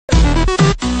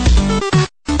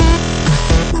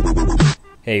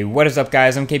Hey, what is up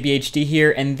guys? I'm KBHD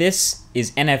here, and this is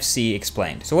NFC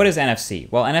Explained. So what is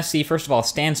NFC? Well, NFC, first of all,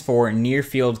 stands for Near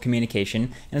Field Communication,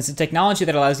 and it's a technology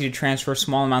that allows you to transfer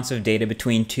small amounts of data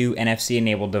between two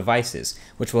NFC-enabled devices,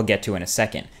 which we'll get to in a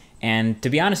second. And to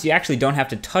be honest, you actually don't have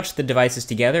to touch the devices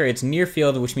together. It's near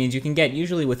field, which means you can get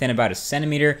usually within about a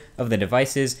centimeter of the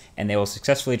devices, and they will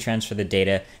successfully transfer the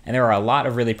data. And there are a lot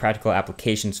of really practical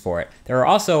applications for it. There are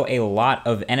also a lot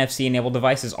of NFC-enabled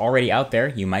devices already out there.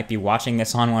 You might be watching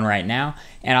this on one right now,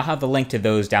 and I'll have the link to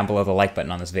those down below the like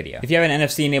button on this video. If you have an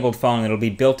NFC-enabled phone, it'll be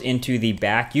built into the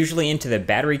back, usually into the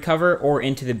battery cover or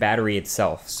into the battery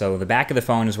itself. So the back of the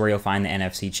phone is where you'll find the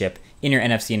NFC chip in your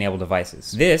NFC-enabled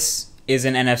devices. This is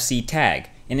an NFC tag,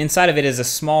 and inside of it is a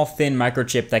small thin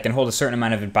microchip that can hold a certain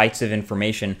amount of bytes of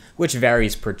information, which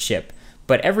varies per chip.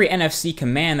 But every NFC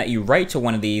command that you write to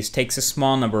one of these takes a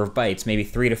small number of bytes, maybe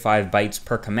 3 to 5 bytes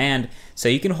per command, so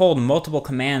you can hold multiple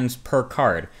commands per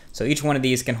card. So each one of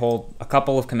these can hold a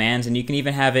couple of commands, and you can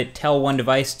even have it tell one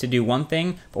device to do one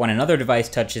thing, but when another device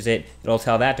touches it, it'll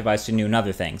tell that device to do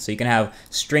another thing. So you can have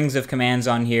strings of commands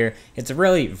on here. It's a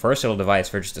really versatile device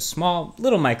for just a small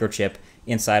little microchip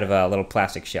inside of a little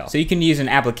plastic shell. So you can use an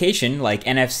application like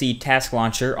NFC Task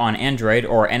Launcher on Android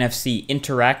or NFC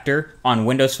Interactor on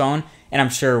Windows Phone, and I'm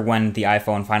sure when the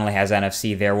iPhone finally has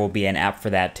NFC, there will be an app for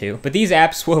that too. But these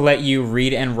apps will let you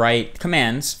read and write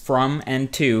commands from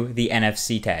and to the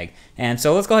NFC tag. And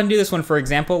so let's go ahead and do this one for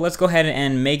example. Let's go ahead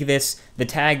and make this the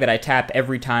tag that I tap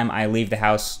every time I leave the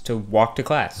house to walk to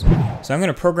class. So I'm going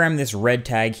to program this red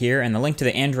tag here, and the link to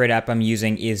the Android app I'm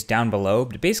using is down below.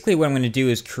 But basically what I'm going to do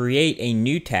is create a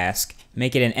new task,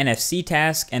 make it an NFC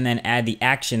task, and then add the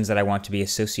actions that I want to be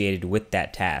associated with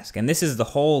that task. And this is the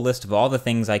whole list of all the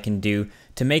things I can do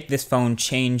to make this phone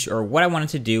change or what I want it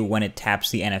to do when it taps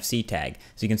the NFC tag.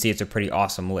 So you can see it's a pretty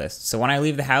awesome list. So when I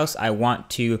leave the house, I want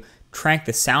to crank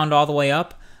the sound all the way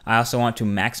up. I also want to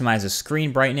maximize the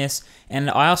screen brightness,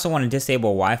 and I also want to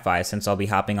disable Wi-Fi since I'll be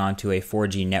hopping onto a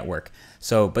 4G network.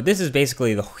 But this is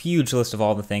basically the huge list of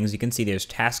all the things. You can see there's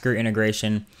Tasker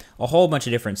integration, a whole bunch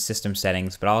of different system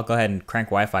settings, but I'll go ahead and crank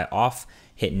Wi-Fi off,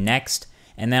 hit next,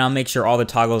 and then I'll make sure all the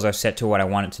toggles are set to what I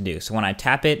want it to do. So when I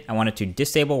tap it, I want it to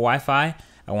disable Wi-Fi,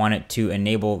 I want it to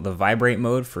enable the vibrate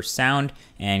mode for sound,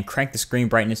 and crank the screen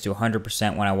brightness to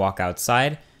 100% when I walk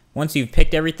outside. Once you've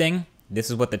picked everything, this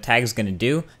is what the tag is going to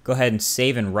do. Go ahead and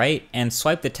save and write, and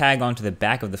swipe the tag onto the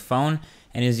back of the phone,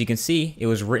 and as you can see, it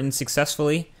was written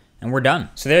successfully, and we're done.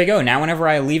 So there you go. Now whenever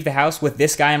I leave the house with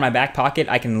this guy in my back pocket,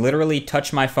 I can literally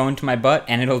touch my phone to my butt,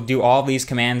 and it'll do all these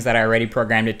commands that I already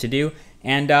programmed it to do,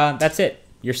 and that's it.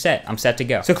 You're set. I'm set to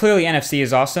go. So clearly NFC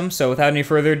is awesome, so without any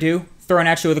further ado, throwing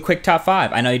at you with a quick top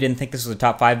 5. I know you didn't think this was a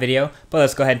top 5 video, but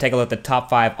let's go ahead and take a look at the top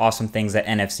 5 awesome things that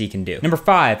NFC can do. Number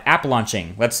 5, app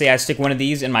launching. Let's say I stick one of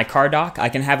these in my car dock, I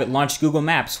can have it launch Google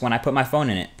Maps when I put my phone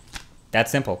in it. That's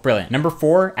simple. Brilliant. Number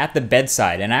 4, at the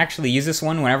bedside. And I actually use this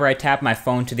one whenever I tap my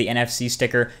phone to the NFC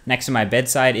sticker next to my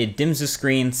bedside. It dims the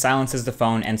screen, silences the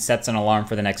phone, and sets an alarm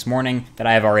for the next morning that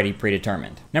I have already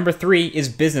predetermined. Number 3 is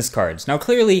business cards. Now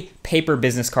clearly, paper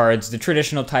business cards, the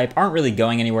traditional type, aren't really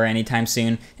going anywhere anytime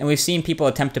soon, and we've seen people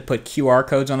attempt to put QR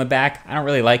codes on the back. I don't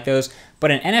really like those.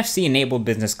 But an NFC-enabled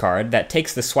business card that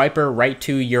takes the swiper right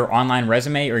to your online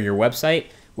resume or your website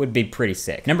would be pretty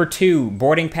sick. Number 2,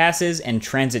 boarding passes and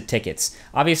transit tickets.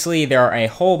 Obviously, there are a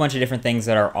whole bunch of different things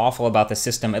that are awful about the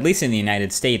system, at least in the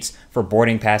United States, for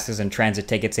boarding passes and transit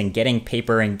tickets and getting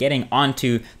paper and getting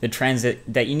onto the transit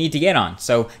that you need to get on.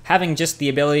 So having just the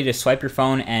ability to swipe your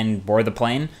phone and board the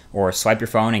plane, or swipe your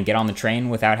phone and get on the train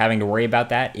without having to worry about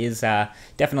that is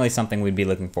definitely something we'd be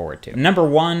looking forward to. Number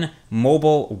 1,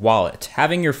 mobile wallet.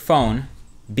 Having your phone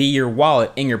be your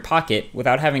wallet in your pocket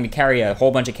without having to carry a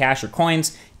whole bunch of cash or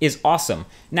coins is awesome.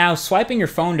 Now, swiping your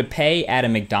phone to pay at a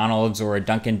McDonald's or a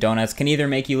Dunkin' Donuts can either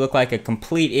make you look like a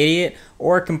complete idiot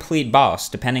or a complete boss,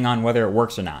 depending on whether it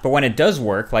works or not. But when it does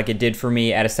work, like it did for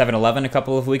me at a 7-Eleven a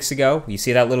couple of weeks ago, you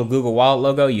see that little Google Wallet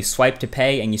logo, you swipe to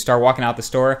pay, and you start walking out the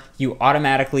store, you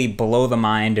automatically blow the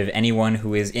mind of anyone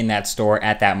who is in that store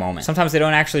at that moment. Sometimes they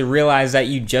don't actually realize that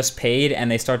you just paid,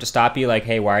 and they start to stop you like,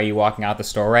 hey, why are you walking out the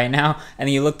store right now? And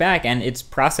then you look back, and it's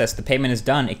processed, the payment is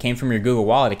done, it came from your Google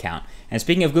Wallet account. And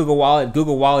speaking of Google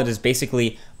Wallet is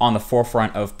basically on the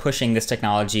forefront of pushing this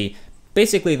technology,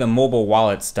 basically the mobile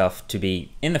wallet stuff, to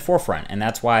be in the forefront, and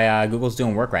that's why Google's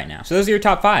doing work right now. So those are your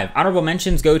top 5. Honorable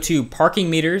mentions go to parking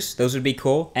meters. Those would be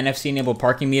cool. NFC-enabled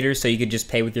parking meters, so you could just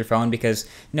pay with your phone, because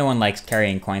no one likes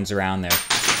carrying coins around. They're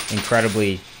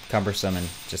incredibly cumbersome and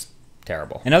just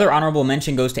terrible. Another honorable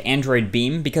mention goes to Android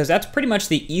Beam, because that's pretty much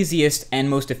the easiest and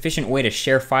most efficient way to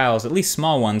share files, at least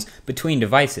small ones, between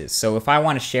devices. So if I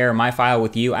want to share my file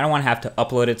with you, I don't want to have to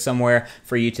upload it somewhere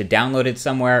for you to download it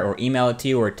somewhere or email it to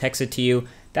you or text it to you.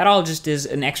 That all just is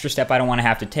an extra step I don't want to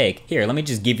have to take. Here, let me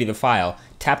just give you the file.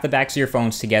 Tap the backs of your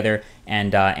phones together,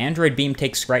 and Android Beam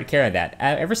takes great care of that.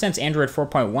 Ever since Android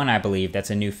 4.1, I believe, that's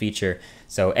a new feature.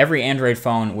 So every Android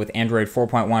phone with Android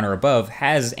 4.1 or above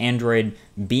has Android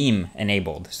Beam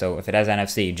enabled. So if it has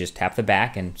NFC, just tap the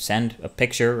back and send a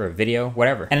picture or a video,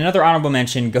 whatever. And another honorable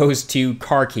mention goes to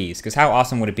car keys, because how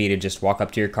awesome would it be to just walk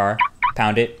up to your car,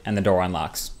 pound it, and the door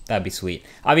unlocks? That'd be sweet.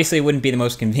 Obviously, it wouldn't be the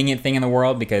most convenient thing in the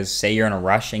world, because say you're in a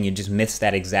rush and you just miss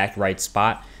that exact right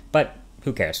spot, but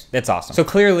who cares? That's awesome. So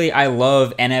clearly, I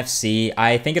love NFC.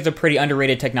 I think it's a pretty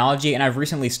underrated technology, and I've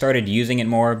recently started using it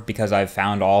more because I've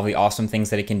found all the awesome things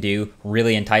that it can do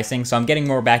really enticing, so I'm getting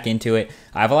more back into it.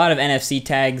 I have a lot of NFC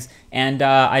tags, and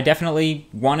I definitely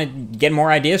want to get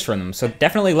more ideas from them. So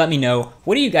definitely let me know,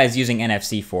 what are you guys using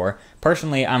NFC for?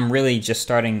 Personally, I'm really just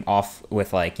starting off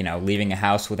with, like, you know, leaving a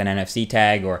house with an NFC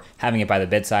tag or having it by the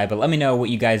bedside, but let me know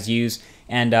what you guys use.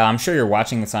 And I'm sure you're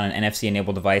watching this on an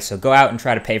NFC-enabled device, so go out and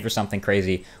try to pay for something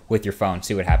crazy with your phone.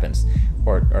 See what happens.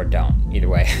 Or don't. Either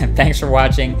way. Thanks for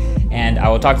watching, and I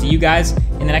will talk to you guys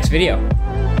in the next video.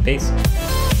 Peace.